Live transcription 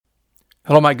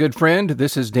Hello, my good friend.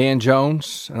 This is Dan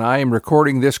Jones, and I am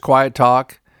recording this quiet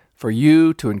talk for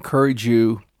you to encourage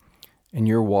you in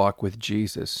your walk with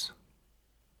Jesus.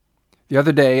 The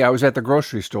other day, I was at the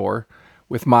grocery store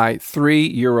with my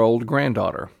 3-year-old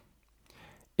granddaughter.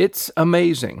 It's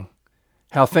amazing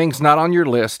how things not on your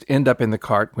list end up in the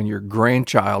cart when your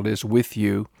grandchild is with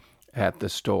you at the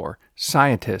store.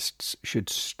 Scientists should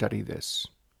study this.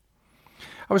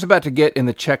 I was about to get in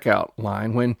the checkout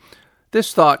line when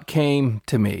this thought came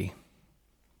to me.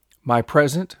 My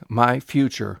present, my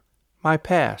future, my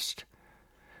past.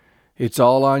 It's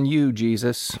all on you,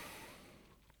 Jesus.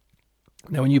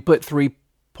 Now, when you put 3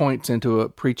 points into a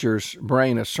preacher's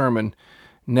brain, a sermon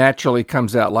naturally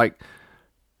comes out like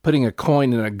putting a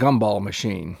coin in a gumball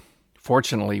machine.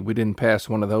 Fortunately, we didn't pass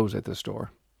one of those at the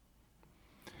store.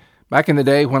 Back in the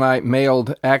day when I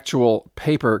mailed actual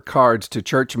paper cards to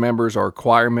church members or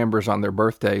choir members on their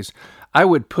birthdays, I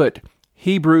would put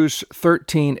Hebrews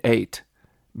 13:8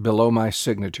 below my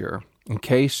signature. In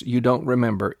case you don't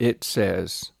remember, it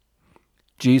says,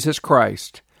 Jesus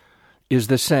Christ is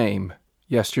the same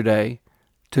yesterday,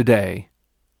 today,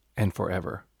 and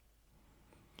forever.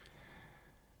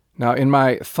 Now, in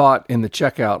my thought in the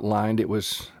checkout line, it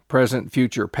was present,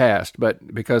 future, past,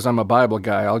 but because I'm a Bible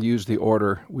guy, I'll use the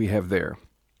order we have there.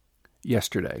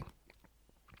 Yesterday.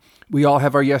 We all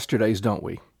have our yesterdays, don't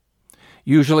we?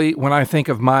 Usually, when I think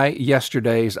of my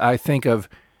yesterdays, I think of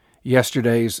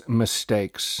yesterday's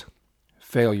mistakes,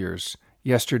 failures,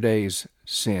 yesterday's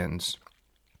sins.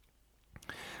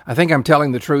 I think I'm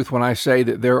telling the truth when I say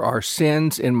that there are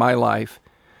sins in my life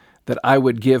that I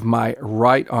would give my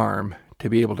right arm to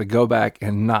be able to go back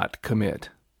and not commit.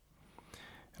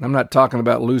 And I'm not talking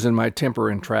about losing my temper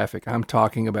in traffic. I'm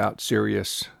talking about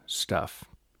serious stuff.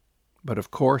 But of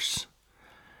course,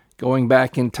 going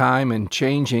back in time and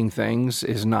changing things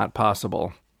is not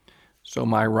possible. So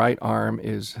my right arm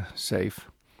is safe.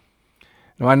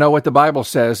 Now I know what the Bible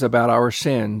says about our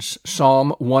sins.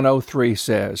 Psalm 103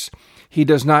 says, He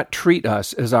does not treat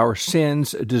us as our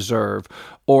sins deserve,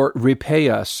 or repay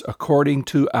us according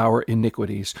to our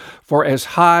iniquities. For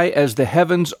as high as the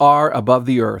heavens are above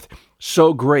the earth,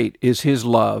 so great is His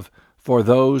love for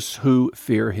those who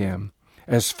fear Him.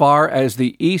 As far as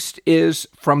the east is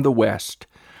from the west,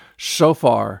 so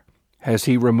far has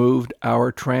He removed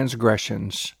our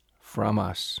transgressions from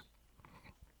us.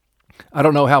 I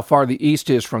don't know how far the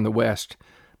east is from the west,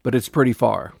 but it's pretty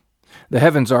far. The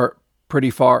heavens are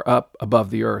pretty far up above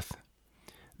the earth.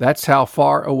 That's how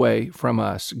far away from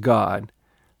us God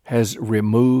has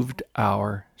removed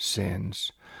our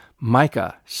sins.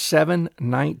 Micah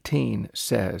 7:19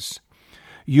 says,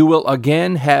 You will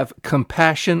again have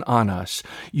compassion on us.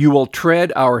 You will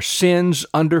tread our sins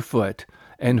underfoot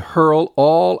and hurl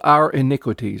all our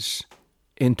iniquities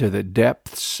into the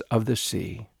depths of the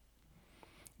sea.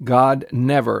 God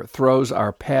never throws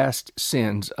our past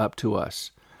sins up to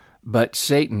us, but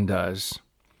Satan does.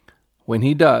 When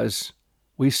he does,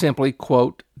 we simply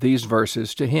quote these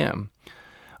verses to him.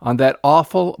 On that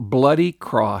awful, bloody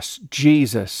cross,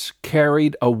 Jesus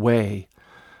carried away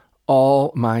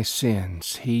all my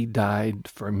sins. He died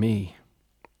for me.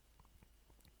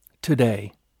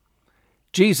 Today,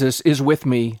 Jesus is with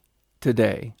me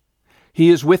today. He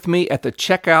is with me at the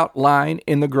checkout line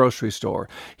in the grocery store.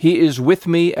 He is with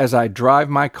me as I drive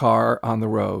my car on the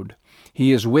road.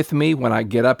 He is with me when I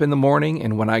get up in the morning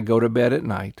and when I go to bed at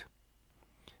night.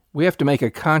 We have to make a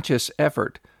conscious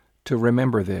effort to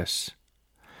remember this.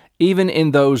 Even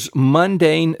in those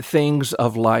mundane things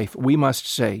of life, we must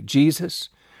say, Jesus,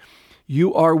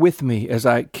 You are with me as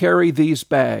I carry these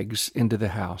bags into the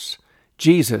house.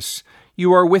 Jesus,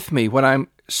 You are with me when I'm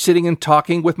sitting and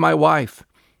talking with my wife.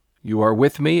 You are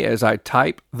with me as I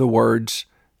type the words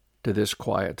to this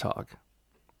quiet talk.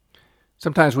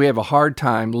 Sometimes we have a hard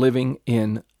time living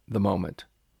in the moment,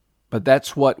 but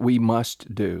that's what we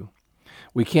must do.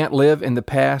 We can't live in the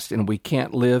past and we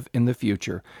can't live in the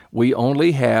future. We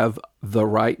only have the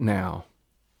right now.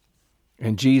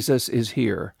 And Jesus is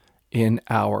here in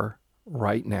our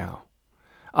right now.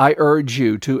 I urge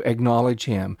you to acknowledge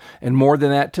Him, and more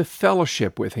than that, to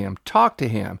fellowship with Him, talk to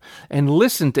Him, and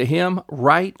listen to Him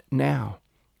right now.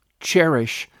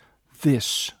 Cherish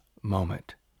this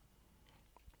moment.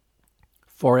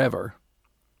 Forever.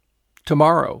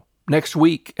 Tomorrow, next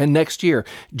week, and next year,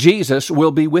 Jesus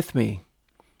will be with me.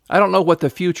 I don't know what the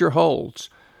future holds.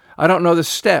 I don't know the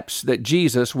steps that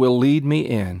Jesus will lead me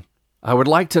in. I would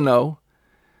like to know,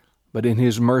 but in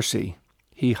His mercy,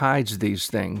 He hides these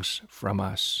things from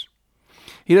us.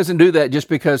 He doesn't do that just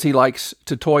because He likes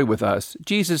to toy with us.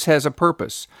 Jesus has a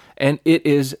purpose, and it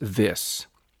is this.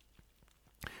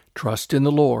 Trust in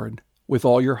the Lord with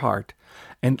all your heart,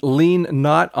 and lean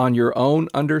not on your own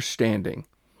understanding.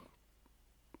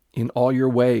 In all your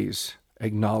ways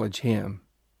acknowledge him,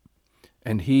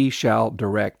 and he shall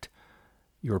direct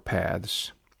your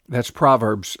paths. That's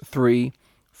Proverbs 3,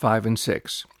 5, and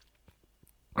 6.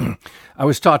 I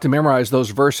was taught to memorize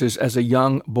those verses as a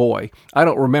young boy. I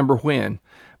don't remember when,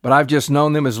 but I've just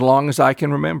known them as long as I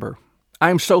can remember.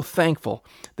 I'm so thankful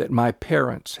that my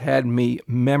parents had me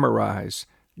memorize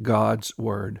God's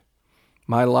Word.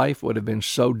 My life would have been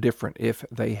so different if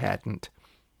they hadn't.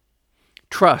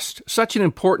 Trust, such an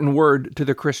important word to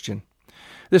the Christian.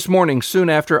 This morning, soon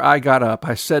after I got up,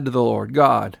 I said to the Lord,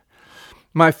 God,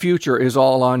 my future is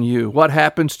all on you. What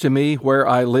happens to me, where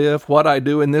I live, what I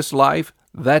do in this life,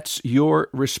 that's your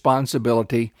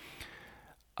responsibility.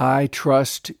 I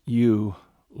trust you,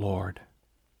 Lord.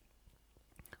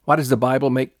 Why does the Bible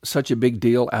make such a big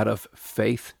deal out of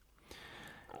faith?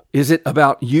 Is it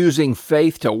about using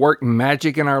faith to work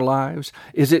magic in our lives?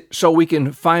 Is it so we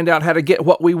can find out how to get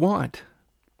what we want?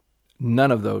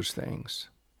 None of those things.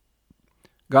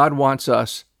 God wants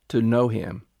us to know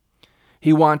him.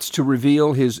 He wants to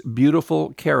reveal his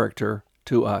beautiful character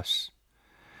to us.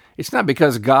 It's not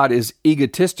because God is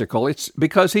egotistical. It's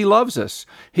because he loves us.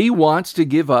 He wants to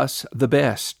give us the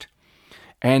best.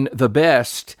 And the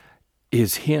best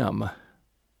is him.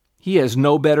 He has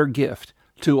no better gift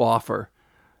to offer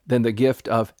than the gift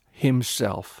of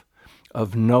himself,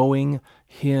 of knowing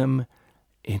him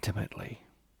intimately.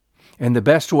 And the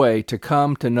best way to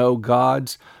come to know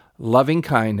God's loving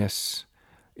kindness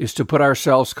is to put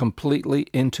ourselves completely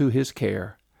into his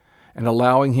care and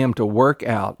allowing him to work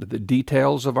out the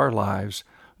details of our lives,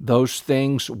 those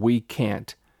things we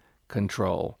can't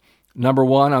control. Number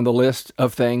one on the list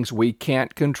of things we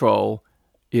can't control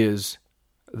is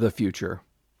the future.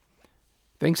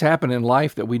 Things happen in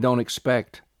life that we don't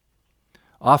expect.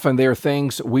 Often they're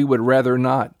things we would rather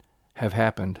not have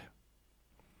happened.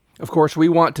 Of course, we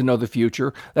want to know the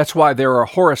future. That's why there are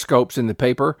horoscopes in the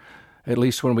paper, at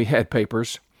least when we had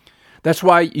papers. That's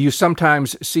why you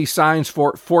sometimes see signs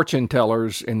for fortune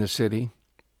tellers in the city.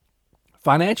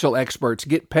 Financial experts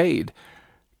get paid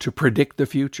to predict the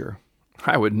future.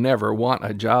 I would never want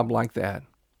a job like that.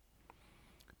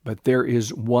 But there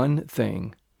is one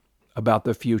thing about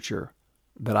the future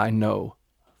that I know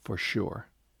for sure.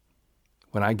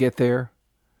 When I get there,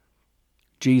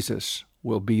 Jesus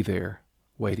will be there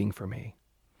waiting for me.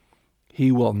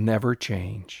 He will never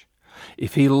change.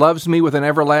 If he loves me with an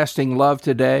everlasting love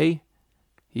today,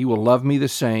 he will love me the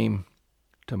same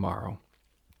tomorrow.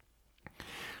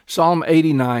 Psalm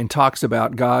 89 talks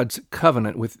about God's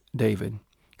covenant with David.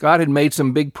 God had made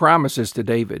some big promises to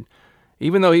David,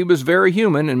 even though he was very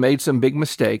human and made some big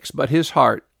mistakes, but his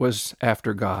heart was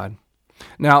after God.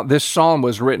 Now, this psalm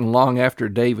was written long after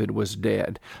David was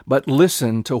dead, but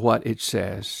listen to what it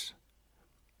says.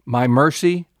 My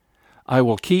mercy I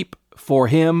will keep for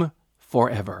him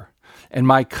forever, and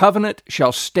my covenant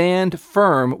shall stand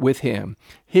firm with him.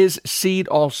 His seed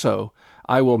also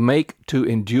I will make to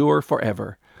endure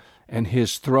forever, and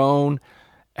his throne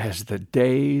as the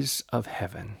days of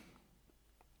heaven.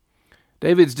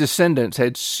 David's descendants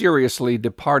had seriously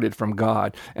departed from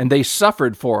God, and they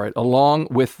suffered for it along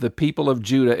with the people of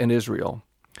Judah and Israel.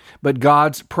 But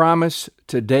God's promise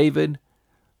to David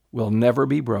will never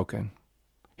be broken.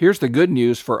 Here's the good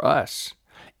news for us.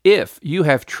 If you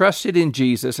have trusted in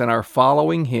Jesus and are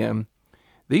following him,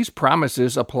 these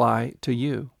promises apply to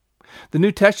you. The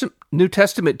New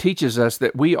Testament teaches us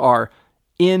that we are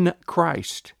in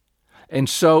Christ, and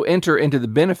so enter into the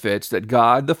benefits that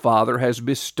God the Father has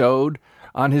bestowed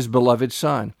on his beloved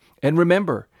Son. And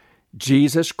remember,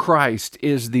 Jesus Christ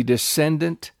is the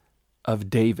descendant of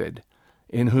David,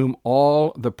 in whom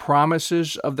all the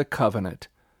promises of the covenant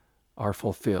are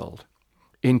fulfilled.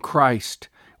 In Christ,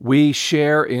 we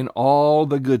share in all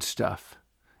the good stuff,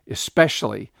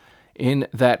 especially in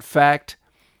that fact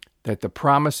that the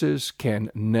promises can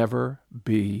never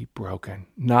be broken.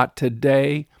 Not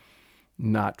today,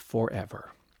 not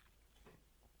forever.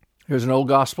 There's an old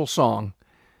gospel song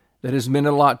that has meant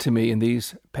a lot to me in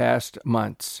these past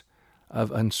months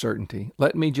of uncertainty.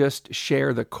 Let me just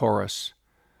share the chorus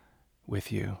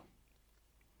with you.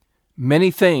 Many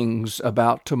things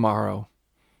about tomorrow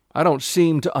I don't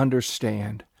seem to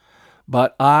understand,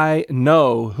 but I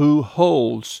know who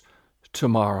holds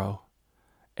tomorrow,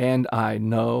 and I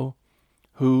know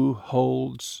who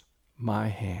holds my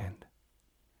hand.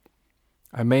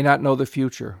 I may not know the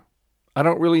future. I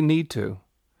don't really need to,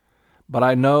 but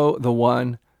I know the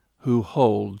one who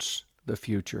holds the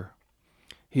future.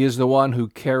 He is the one who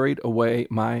carried away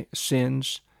my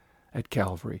sins at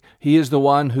Calvary. He is the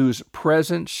one whose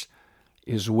presence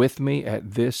is with me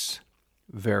at this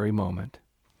very moment.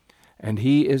 And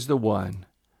He is the one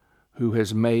who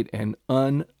has made an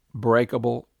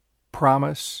unbreakable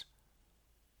promise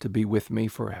to be with me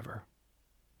forever.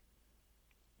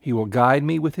 He will guide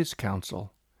me with His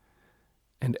counsel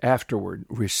and afterward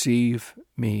receive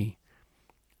me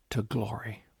to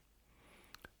glory.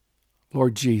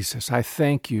 Lord Jesus, I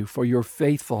thank You for Your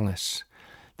faithfulness,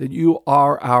 that You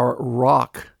are our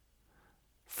rock,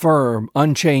 firm,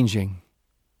 unchanging,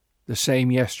 the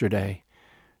same yesterday,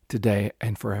 today,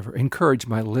 and forever. Encourage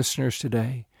my listeners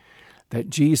today that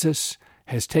Jesus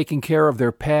has taken care of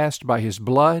their past by His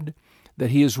blood,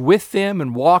 that He is with them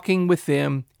and walking with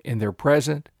them in their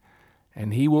present,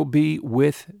 and He will be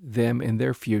with them in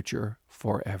their future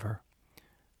forever.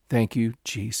 Thank You,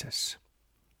 Jesus.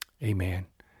 Amen.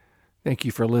 Thank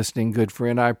you for listening, good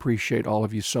friend. I appreciate all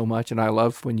of you so much, and I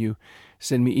love when you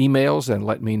send me emails and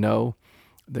let me know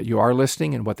that you are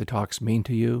listening and what the talks mean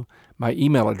to you. My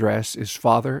email address is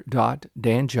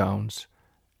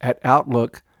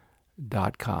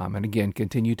father.danjones@outlook.com. And again,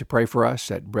 continue to pray for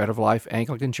us at Bread of Life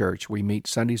Anglican Church. We meet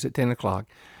Sundays at 10 o'clock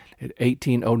at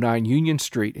 1809 Union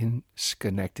Street in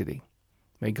Schenectady.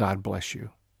 May God bless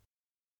you.